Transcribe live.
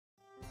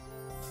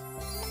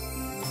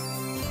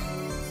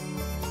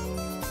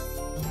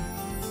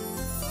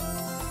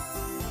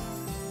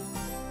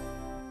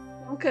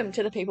Welcome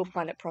to the People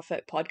Planet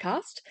Profit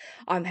podcast.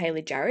 I'm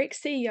Hayley Jarick,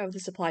 CEO of the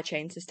Supply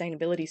Chain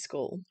Sustainability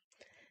School.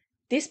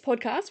 This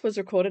podcast was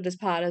recorded as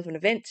part of an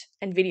event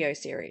and video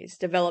series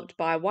developed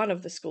by one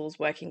of the school's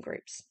working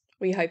groups.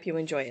 We hope you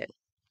enjoy it.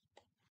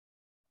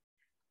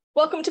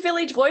 Welcome to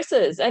Village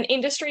Voices, an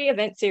industry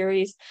event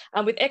series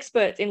with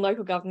experts in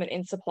local government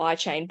and supply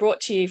chain,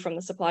 brought to you from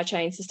the Supply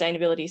Chain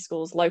Sustainability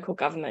School's local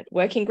government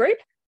working group.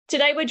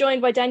 Today, we're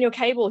joined by Daniel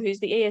Kabel, who's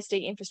the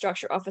ESD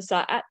Infrastructure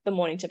Officer at the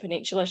Mornington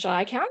Peninsula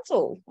Shire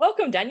Council.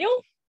 Welcome, Daniel.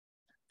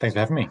 Thanks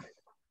for having me.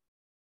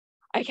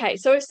 Okay,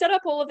 so we've set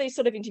up all of these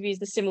sort of interviews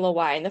the similar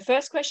way. And the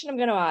first question I'm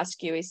going to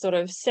ask you is sort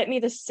of set me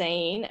the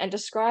scene and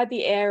describe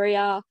the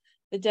area,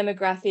 the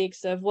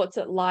demographics of what's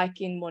it like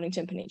in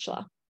Mornington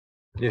Peninsula.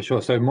 Yeah,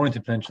 sure. So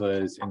Mornington Peninsula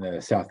is in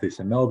the southeast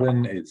of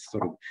Melbourne. It's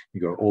sort of,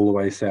 you go all the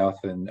way south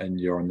and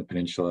you're on the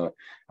peninsula.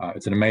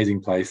 It's an amazing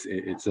place.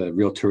 It's a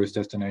real tourist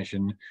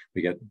destination.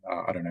 We get,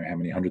 I don't know how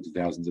many hundreds of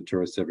thousands of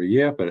tourists every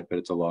year, but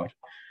it's a lot.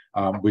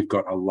 We've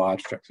got a large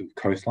stretch of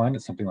coastline.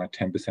 It's something like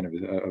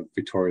 10% of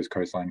Victoria's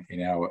coastline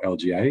in our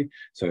LGA.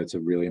 So it's a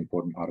really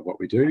important part of what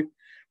we do.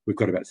 We've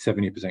got about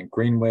 70%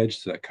 green wedge,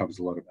 so that covers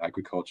a lot of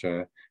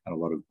agriculture and a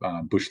lot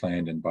of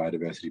bushland and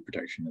biodiversity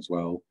protection as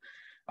well.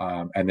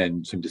 And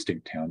then some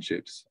distinct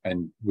townships.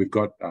 And we've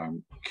got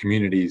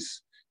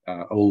communities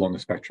all along the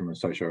spectrum of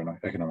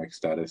socio-economic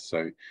status.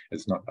 So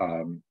it's not,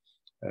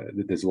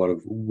 there's a lot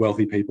of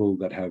wealthy people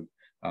that have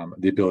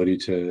the ability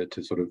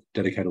to sort of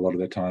dedicate a lot of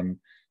their time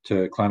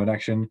to climate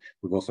action.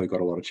 We've also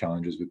got a lot of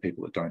challenges with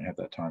people that don't have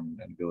that time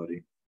and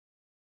ability.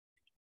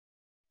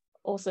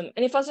 Awesome.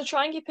 And if I was to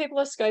try and give people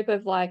a scope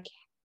of like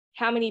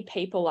how many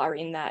people are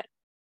in that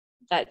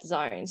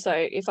zone. So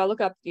if I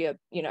look up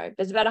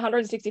there's about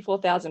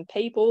 164,000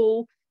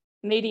 people,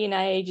 median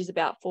age is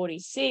about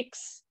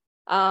 46.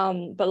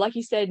 But like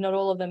you said, not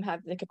all of them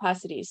have the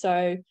capacity.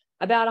 So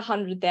about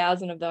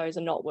 100,000 of those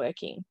are not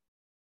working,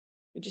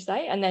 would you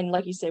say? And then,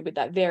 like you said, with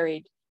that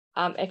varied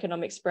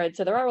economic spread.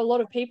 So there are a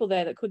lot of people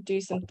there that could do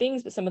some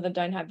things, but some of them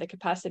don't have the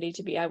capacity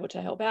to be able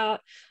to help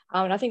out.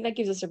 And I think that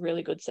gives us a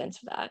really good sense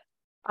for that.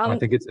 I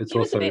think it's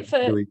also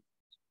really,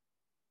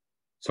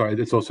 sorry,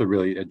 it's also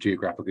really a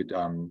geographically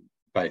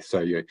based.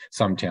 So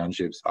some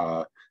townships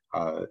are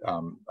at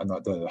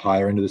the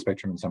higher end of the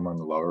spectrum and some are on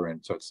the lower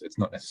end. So it's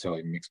not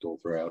necessarily mixed all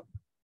throughout.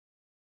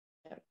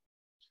 Yeah.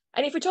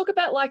 And if we talk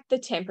about like the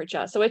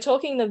temperature, so we're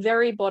talking the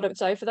very bottom.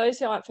 So for those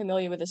who aren't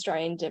familiar with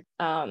Australian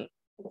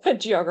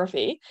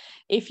geography,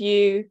 if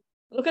you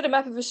look at a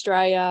map of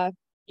Australia,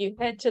 you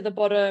head to the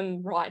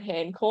bottom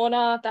right-hand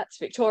corner, that's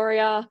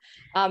Victoria.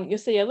 You'll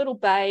see a little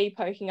bay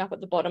poking up at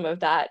the bottom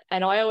of that.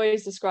 And I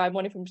always describe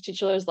Mornington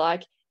Peninsula as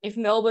like, if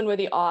Melbourne were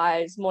the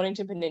eyes,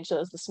 Mornington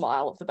Peninsula is the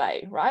smile of the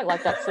bay, right?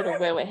 Like that's sort of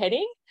where we're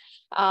heading.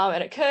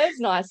 And it curves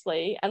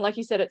nicely. And like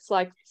you said, it's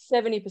like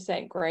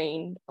 70%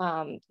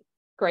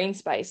 green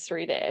space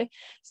through there.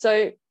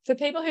 So for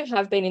people who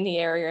have been in the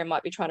area and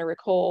might be trying to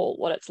recall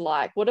what it's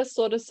like, what are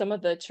sort of some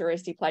of the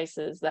touristy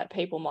places that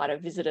people might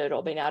have visited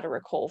or been able to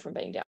recall from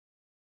being down?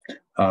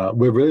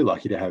 We're really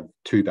lucky to have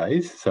two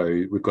bays. So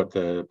we've got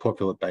the Port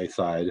Phillip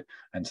Bayside,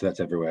 and so that's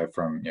everywhere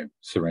from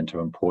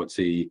Sorrento and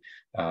Portsea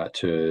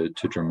to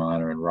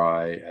Dramana and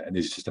Rye. And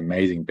there's just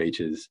amazing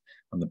beaches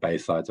on the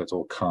bayside. So it's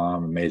all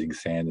calm, amazing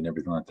sand and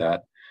everything like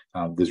that.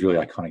 There's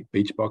really iconic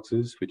beach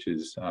boxes, which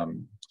is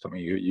something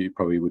you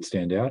probably would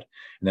stand out.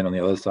 And then on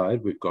the other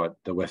side, we've got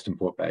the Western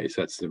Port Bay.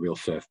 So that's the real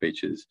surf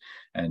beaches.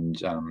 And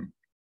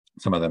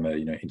some of them are,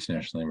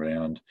 internationally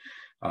renowned.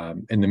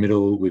 In the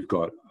middle, we've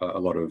got a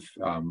lot of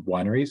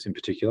wineries in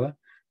particular.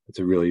 It's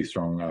a really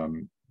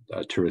strong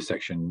tourist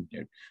section,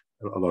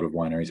 a lot of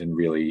wineries and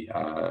really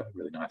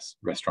nice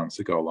restaurants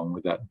that go along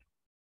with that.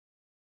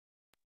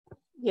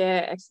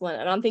 Yeah, excellent.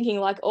 And I'm thinking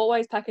like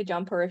always pack a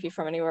jumper if you're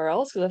from anywhere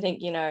else, because I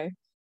think,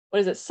 what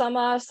is it,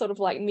 summer, sort of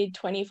like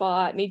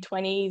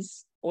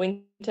mid-20s,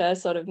 winter,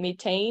 sort of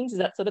mid-teens. Is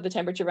that sort of the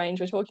temperature range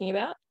we're talking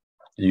about?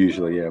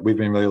 Usually, yeah. We've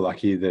been really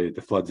lucky.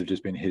 The floods have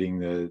just been hitting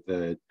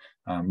the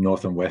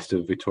north and west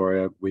of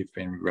Victoria. We've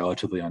been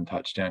relatively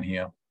untouched down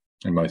here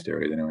in most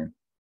areas anyway.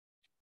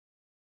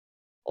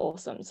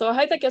 Awesome. So I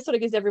hope that sort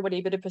of gives everybody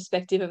a bit of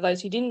perspective of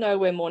those who didn't know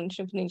where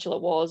Mornington Peninsula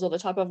was or the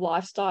type of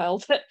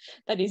lifestyle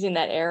that is in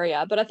that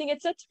area. But I think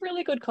it's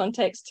really good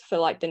context for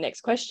like the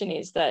next question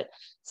is that,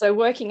 so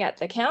working at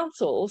the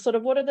council, sort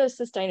of what are the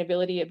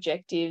sustainability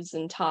objectives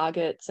and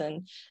targets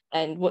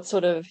and what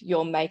sort of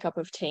your makeup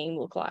of team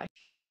look like?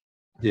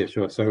 Yeah,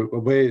 sure. So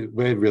we're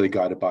really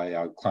guided by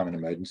our climate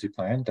emergency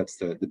plan. That's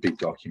the big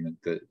document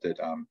that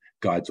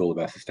guides all of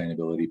our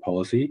sustainability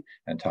policy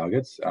and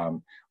targets.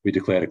 We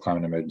declared a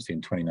climate emergency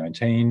in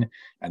 2019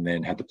 and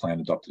then had the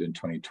plan adopted in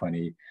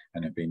 2020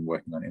 and have been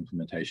working on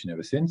implementation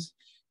ever since.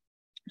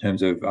 In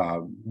terms of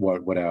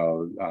what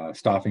our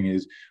staffing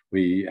is,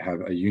 we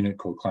have a unit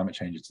called Climate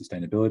Change and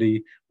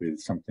Sustainability with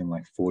something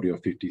like 40 or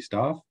 50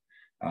 staff.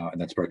 And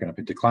that's broken up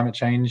into climate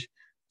change,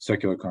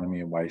 circular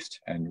economy and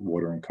waste, and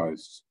water and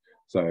coasts.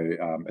 So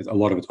a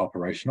lot of it's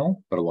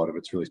operational, but a lot of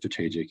it's really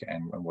strategic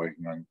and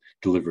working on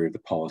delivery of the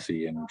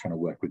policy and trying to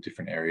work with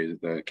different areas of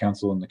the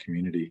council and the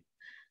community.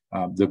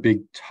 The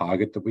big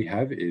target that we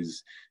have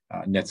is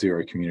net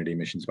zero community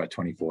emissions by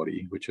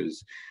 2040, which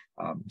is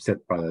set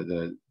by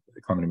the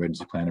Climate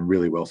Emergency Plan and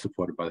really well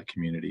supported by the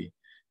community.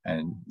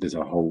 And there's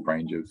a whole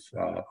range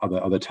of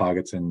other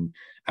targets and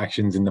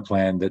actions in the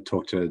plan that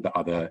talk to the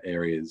other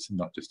areas,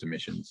 not just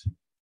emissions.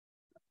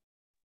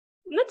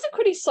 That's a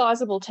pretty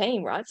sizable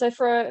team, right? So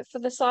for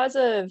the size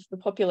of the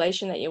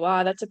population that you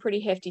are, that's a pretty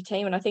hefty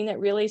team. And I think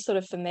that really sort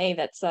of, for me,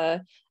 that's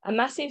a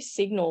massive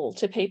signal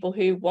to people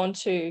who want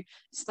to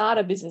start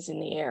a business in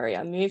the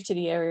area, move to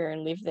the area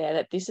and live there,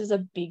 that this is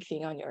a big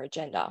thing on your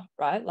agenda,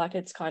 right? Like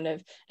it's kind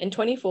of, and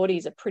 2040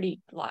 is a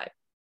pretty like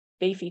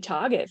beefy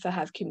target for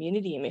have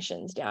community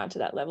emissions down to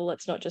that level.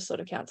 It's not just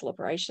sort of council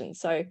operations.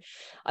 So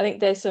I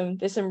think there's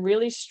some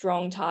really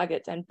strong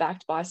targets and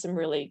backed by some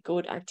really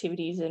good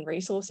activities and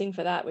resourcing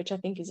for that, which I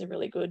think is a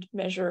really good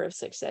measure of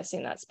success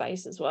in that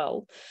space as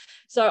well.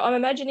 So I'm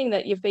imagining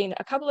that you've been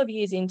a couple of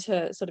years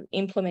into sort of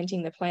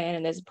implementing the plan,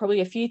 and there's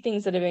probably a few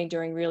things that have been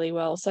doing really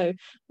well. So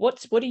what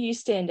do you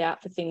stand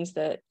out for things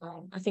that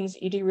are things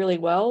that you do really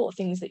well, or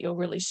things that you're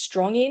really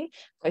strong in,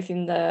 both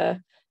in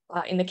the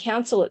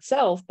council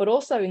itself, but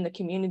also in the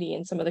community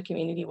and some of the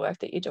community work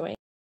that you're doing?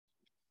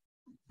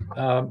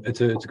 It's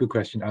a good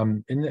question.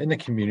 In the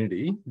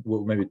community,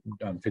 we'll maybe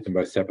fit them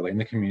both separately. In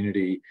the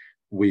community,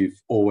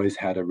 we've always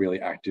had a really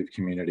active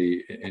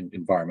community in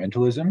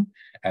environmentalism,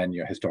 and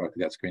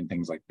historically that's been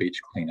things like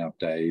beach cleanup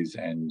days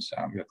and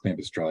Clean Up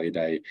Australia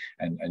Day,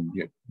 and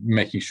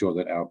making sure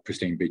that our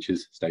pristine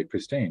beaches stay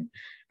pristine,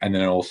 and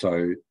then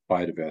also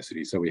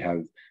biodiversity. So we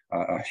have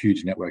a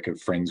huge network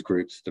of friends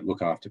groups that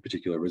look after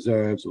particular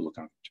reserves or look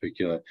after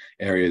particular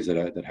areas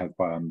that have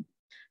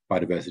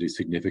biodiversity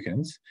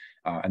significance,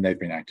 and they've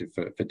been active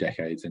for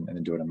decades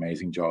and do an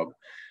amazing job.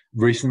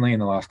 Recently, in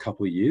the last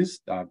couple of years,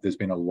 there's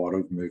been a lot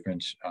of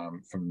movement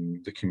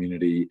from the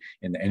community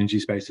in the energy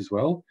space as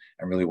well,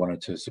 and really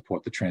wanted to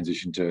support the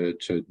transition to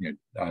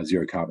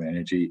zero carbon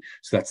energy.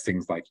 So that's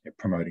things like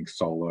promoting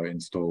solar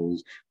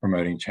installs,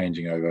 promoting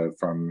changing over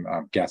from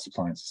gas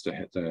appliances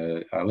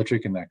to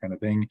electric and that kind of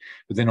thing.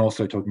 But then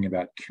also talking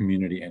about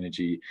community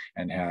energy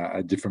and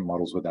how different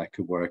models where that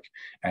could work.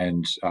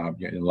 And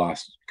in the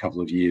last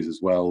couple of years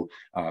as well,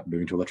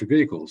 moving to electric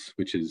vehicles,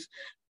 which is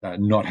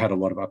not had a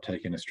lot of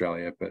uptake in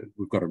Australia, but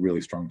we've got a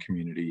really strong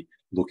community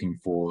looking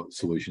for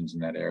solutions in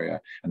that area.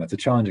 And that's a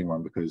challenging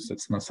one because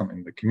it's not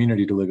something the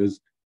community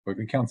delivers or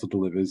the council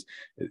delivers.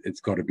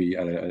 It's got to be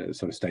at a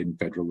sort of state and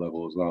federal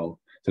level as well.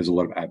 So there's a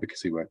lot of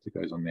advocacy work that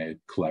goes on there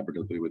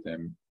collaboratively with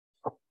them.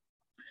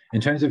 In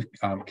terms of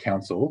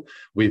council,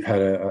 we've had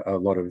a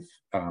lot of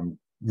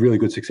really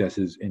good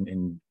successes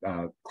in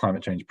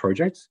climate change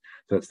projects.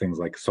 So that's things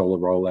like solar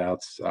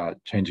rollouts,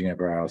 changing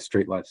over our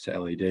streetlights to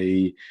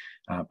LED,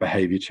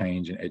 behaviour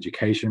change and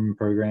education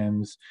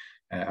programs,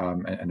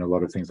 and a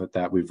lot of things like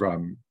that. We've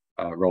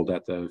rolled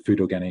out the food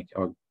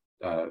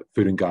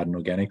and garden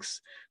organics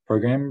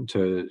program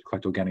to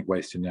collect organic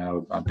waste in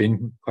our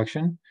bin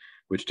collection,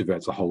 which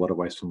diverts a whole lot of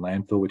waste from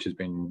landfill, which has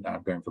been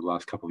going for the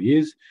last couple of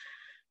years.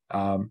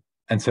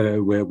 And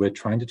so we're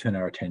trying to turn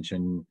our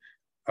attention,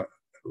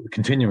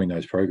 continuing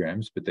those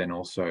programs, but then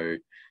also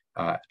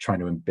trying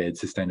to embed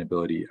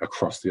sustainability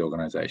across the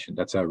organisation.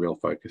 That's our real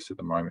focus at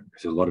the moment,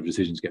 because a lot of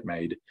decisions get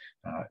made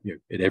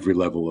at every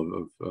level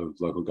of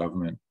local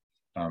government,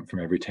 from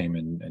every team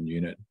and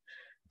unit.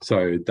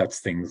 So that's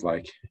things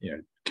like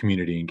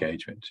community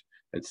engagement.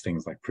 It's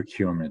things like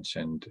procurement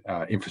and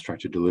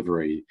infrastructure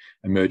delivery,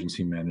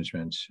 emergency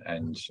management,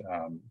 and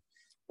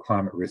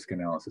climate risk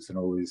analysis, and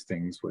all these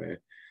things where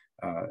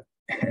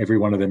every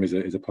one of them is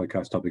a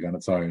podcast topic on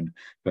its own,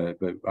 but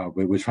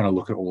we're trying to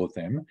look at all of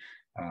them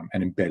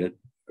and embed it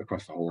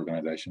across the whole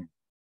organisation.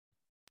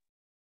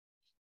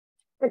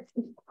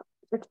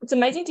 It's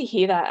amazing to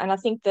hear that, and I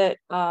think that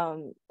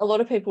a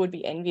lot of people would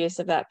be envious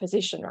of that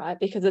position, right?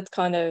 Because it's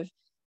kind of,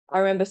 I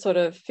remember sort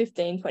of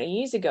 15, 20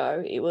 years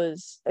ago, it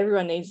was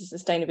everyone needs a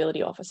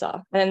sustainability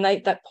officer, and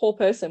that poor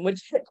person would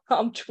get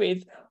pumped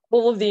with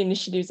all of the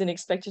initiatives and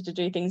expected to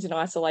do things in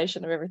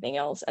isolation of everything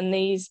else.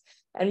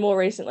 And more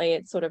recently,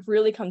 it's sort of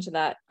really come to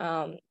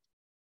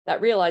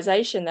that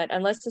realization that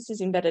unless this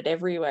is embedded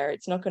everywhere,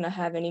 it's not going to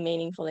have any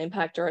meaningful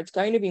impact, or it's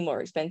going to be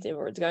more expensive,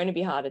 or it's going to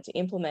be harder to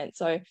implement.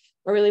 So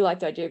I really like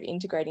the idea of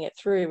integrating it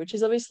through, which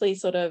is obviously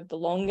sort of the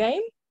long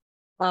game.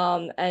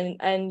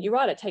 And you're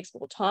right, it takes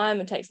more time,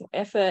 it takes more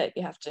effort.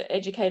 You have to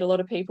educate a lot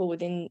of people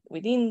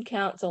within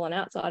council and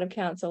outside of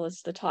council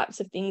as the types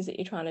of things that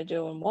you're trying to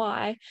do and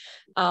why.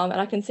 And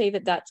I can see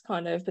that that's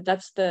kind of, but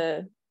that's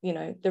the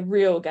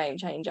real game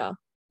changer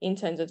in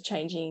terms of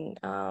changing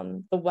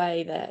the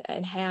way that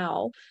and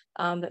how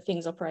that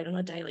things operate on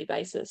a daily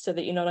basis, so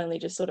that you're not only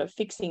just sort of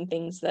fixing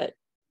things that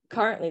are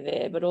currently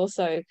there, but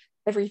also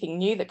everything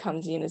new that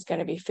comes in is going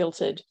to be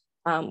filtered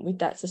with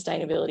that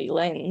sustainability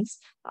lens,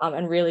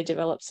 and really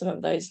develop some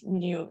of those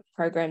new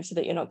programs so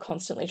that you're not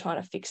constantly trying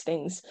to fix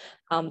things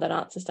that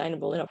aren't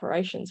sustainable in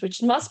operations,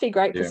 which must be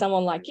great for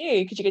someone like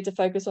you, because you get to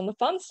focus on the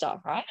fun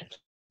stuff, right?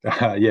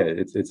 Yeah,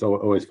 it's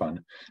always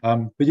fun.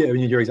 But yeah, I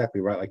mean, you're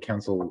exactly right. Like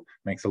council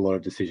makes a lot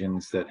of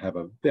decisions that have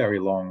a very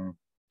long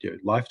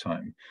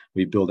lifetime.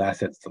 We build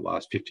assets that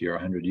last 50 or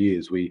 100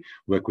 years. We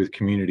work with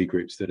community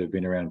groups that have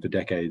been around for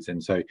decades.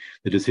 And so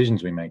the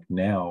decisions we make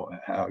now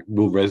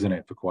will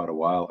resonate for quite a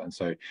while. And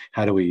so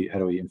how do we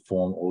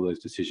inform all those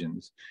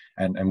decisions?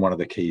 And one of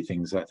the key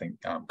things I think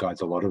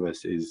guides a lot of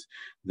us is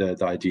the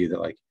idea that,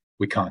 like,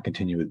 we can't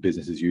continue with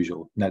business as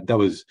usual. And that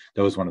was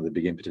one of the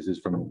big impetuses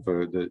for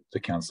the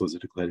councillors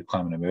that declared a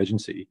climate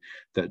emergency,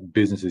 that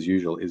business as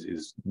usual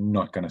is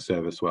not going to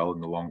serve us well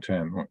in the long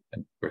term.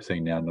 And we're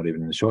seeing now not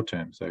even in the short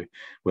term. So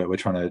we're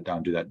trying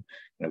to do that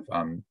kind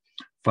of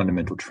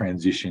fundamental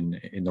transition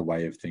in the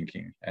way of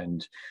thinking.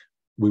 And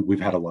we've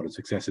had a lot of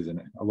successes,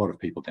 and a lot of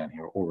people down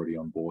here are already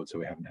on board, so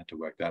we haven't had to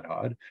work that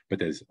hard, but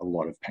there's a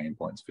lot of pain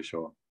points for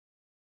sure.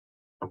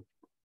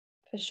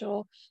 For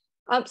sure.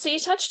 So you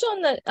touched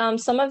on that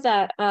some of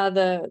that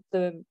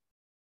the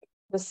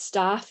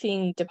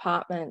staffing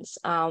departments.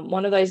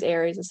 One of those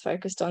areas is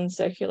focused on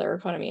circular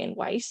economy and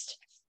waste.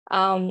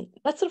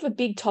 That's sort of a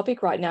big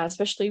topic right now,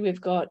 especially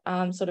we've got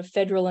sort of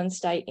federal and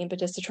state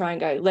impetus to try and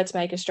go, let's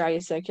make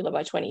Australia circular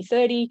by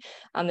 2030.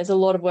 There's a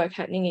lot of work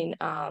happening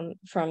in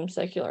from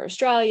Circular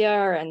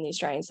Australia and the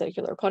Australian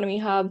Circular Economy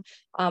Hub,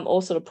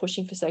 all sort of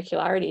pushing for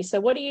circularity. So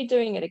what are you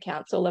doing at a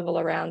council level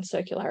around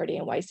circularity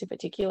and waste in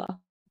particular?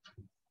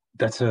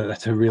 That's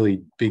a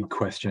really big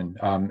question.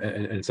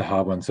 It's a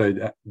hard one. So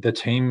the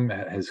team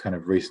has kind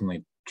of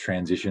recently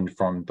transitioned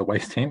from the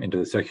waste team into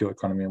the circular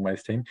economy and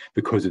waste team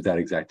because of that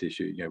exact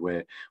issue.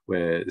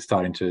 We're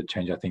starting to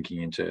change our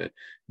thinking into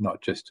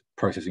not just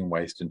processing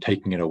waste and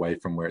taking it away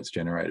from where it's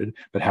generated,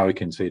 but how we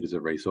can see it as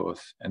a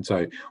resource. And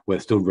so we're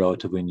still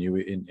relatively new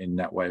in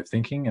that way of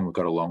thinking, and we've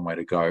got a long way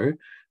to go.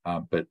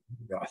 But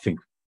I think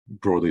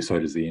broadly so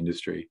does the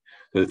industry.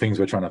 So the things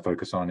we're trying to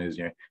focus on is,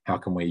 how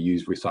can we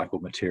use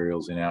recycled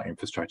materials in our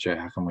infrastructure?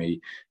 How can we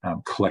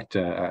collect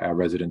our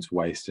residents'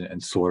 waste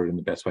and sort it in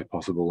the best way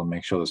possible, and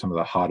make sure that some of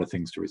the harder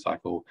things to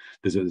recycle,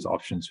 there's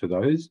options for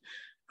those.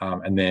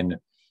 And then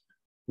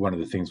one of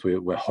the things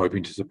we're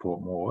hoping to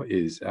support more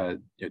is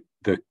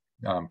the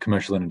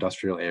commercial and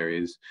industrial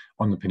areas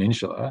on the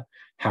peninsula.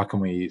 How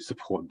can we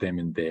support them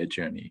in their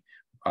journey?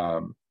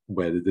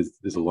 Where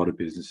there's a lot of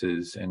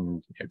businesses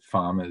and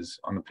farmers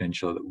on the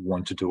peninsula that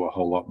want to do a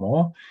whole lot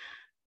more,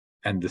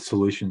 and the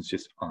solutions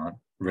just aren't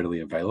readily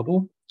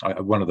available.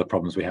 One of the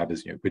problems we have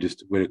is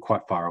we're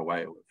quite far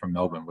away from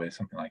Melbourne. We're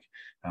something like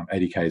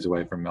 80 k's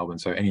away from Melbourne.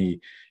 So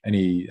any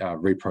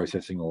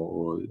reprocessing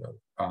or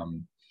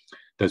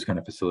those kind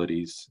of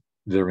facilities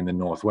that are in the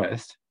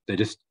northwest, they're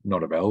just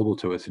not available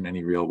to us in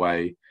any real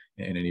way,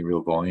 in any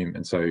real volume.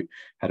 And so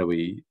how do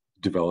we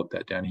develop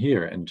that down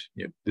here? And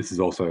this is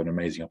also an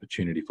amazing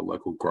opportunity for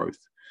local growth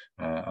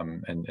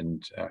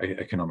and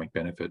economic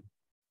benefit.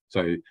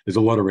 So there's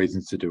a lot of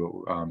reasons to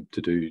do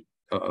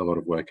a lot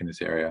of work in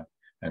this area,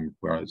 and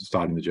we're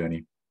starting the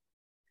journey.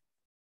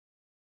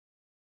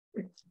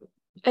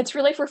 It's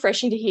really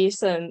refreshing to hear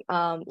some,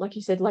 like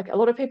you said, like a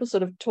lot of people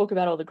sort of talk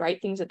about all the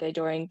great things that they're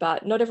doing,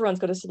 but not everyone's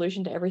got a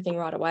solution to everything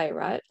right away,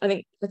 right? I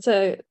think it's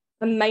a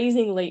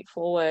amazing leap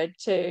forward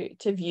to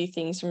view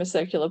things from a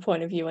circular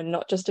point of view, and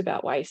not just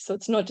about waste. So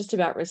it's not just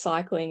about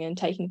recycling and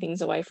taking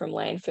things away from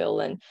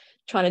landfill and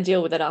trying to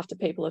deal with it after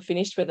people are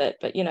finished with it,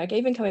 but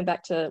even coming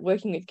back to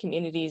working with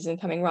communities and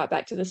coming right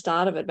back to the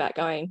start of it about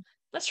going,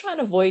 let's try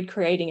and avoid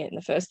creating it in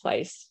the first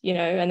place,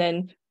 and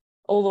then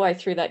all the way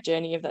through that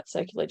journey of that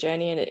circular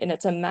journey. And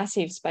it's a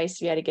massive space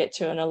to be able to get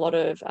to. And a lot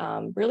of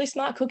really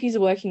smart cookies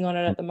are working on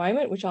it at the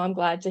moment, which I'm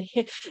glad to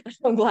hear.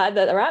 I'm glad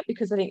that they're at,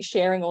 because I think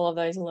sharing all of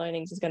those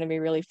learnings is going to be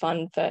really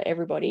fun for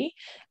everybody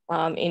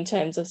in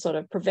terms of sort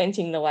of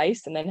preventing the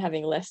waste and then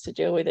having less to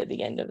deal with at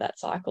the end of that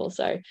cycle.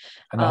 So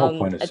and the whole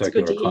point of it's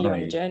circular good to economy, hear you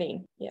on the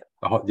journey. Yeah.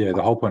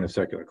 The whole point of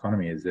circular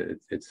economy is that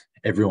it's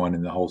everyone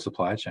in the whole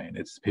supply chain.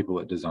 It's people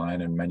that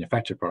design and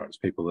manufacture products,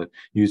 people that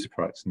use the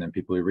products, and then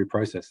people who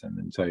reprocess them.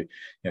 And so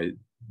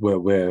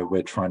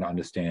we're trying to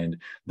understand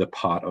the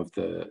part of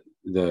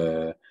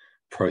the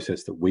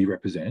process that we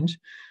represent.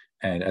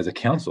 And as a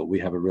council, we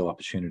have a real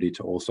opportunity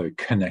to also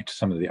connect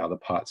some of the other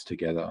parts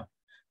together.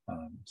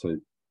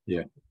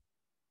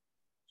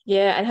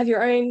 Yeah, and have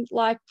your own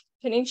like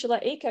peninsula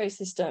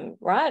ecosystem,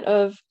 right,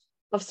 of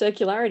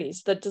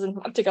circularities that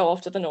doesn't have to go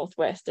off to the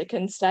northwest. It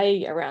can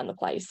stay around the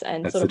place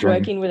and That's sort of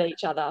work in with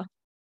each other.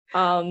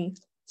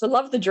 So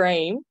love the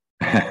dream.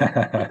 You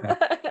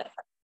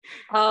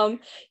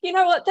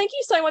know what? Thank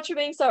you so much for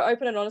being so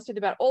open and honest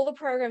about all the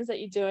programs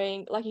that you're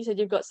doing. Like you said,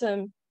 you've got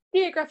some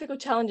geographical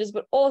challenges,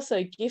 but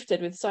also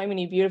gifted with so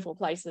many beautiful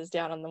places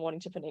down on the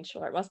Mornington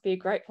Peninsula. It must be a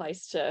great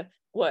place to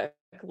work,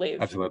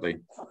 live, absolutely,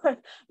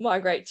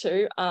 migrate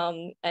to.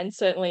 And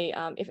certainly,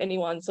 if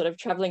anyone's sort of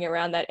traveling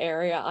around that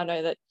area, I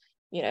know that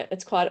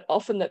it's quite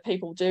often that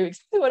people do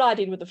exactly what I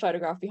did with the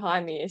photograph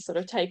behind me, is sort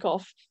of take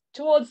off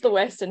towards the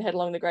west and head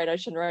along the Great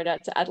Ocean Road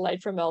out to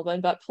Adelaide from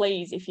Melbourne. But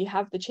please, if you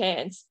have the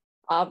chance,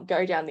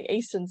 go down the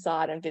eastern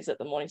side and visit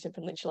the Mornington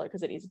Peninsula,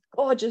 because it is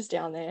gorgeous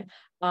down there,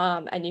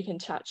 and you can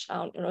touch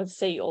and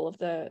see all of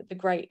the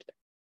great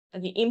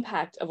the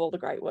impact of all the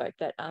great work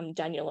that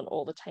Daniel and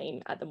all the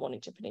team at the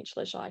Mornington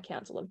Peninsula Shire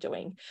Council are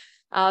doing.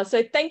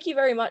 So thank you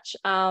very much,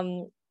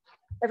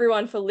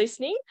 everyone, for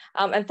listening.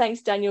 And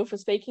thanks, Daniel, for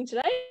speaking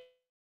today.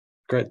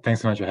 Great.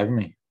 Thanks so much for having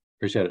me.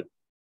 Appreciate it.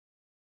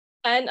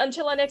 And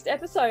until our next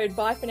episode,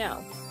 bye for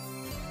now.